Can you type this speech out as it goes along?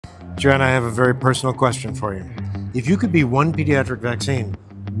Joanna, I have a very personal question for you. If you could be one pediatric vaccine,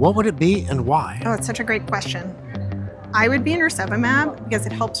 what would it be and why? Oh, it's such a great question. I would be nirsevimab because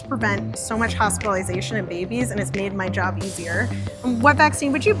it helps prevent so much hospitalization in babies and it's made my job easier. And what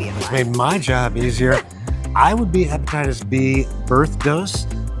vaccine would you be? It's made my job easier. I would be hepatitis B birth dose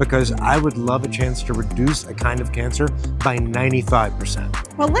because I would love a chance to reduce a kind of cancer by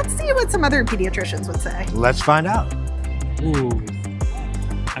 95%. Well, let's see what some other pediatricians would say. Let's find out. Ooh.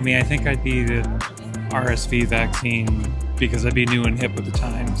 I mean, I think I'd be the RSV vaccine because I'd be new and hip with the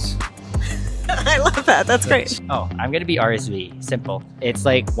times. I love that. That's great. Oh, I'm going to be RSV. Simple. It's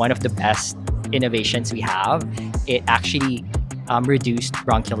like one of the best innovations we have. It actually reduced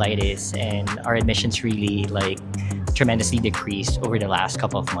bronchiolitis, and our admissions really tremendously decreased over the last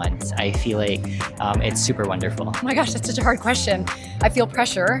couple of months. I feel like it's super wonderful. Oh my gosh, that's such a hard question. I feel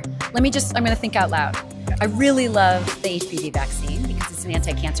pressure. I'm going to think out loud. I really love the HPV vaccine because it's an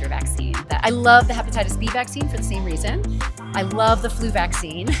anti-cancer vaccine. I love the hepatitis B vaccine for the same reason. I love the flu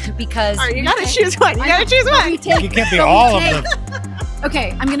vaccine because... All right, you gotta choose one. You gotta choose one. You can't be all of them.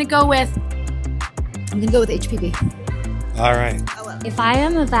 Okay, I'm gonna go with HPV. All right. If I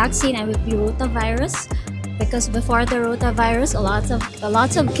am a vaccine, I would be rotavirus, because before the rotavirus, a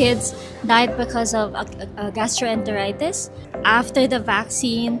lots of kids died because of gastroenteritis. After the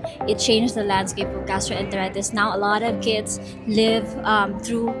vaccine, it changed the landscape of gastroenteritis. Now a lot of kids live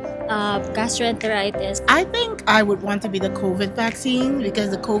through gastroenteritis. I think I would want to be the COVID vaccine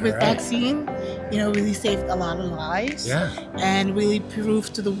because the COVID vaccine, really saved a lot of lives and really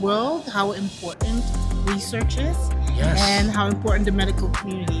proved to the world how important research is and how important the medical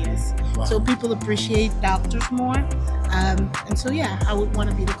community is. Wow. So people appreciate doctors more. And so, yeah, I would want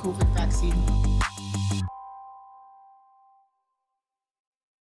to be the COVID vaccine.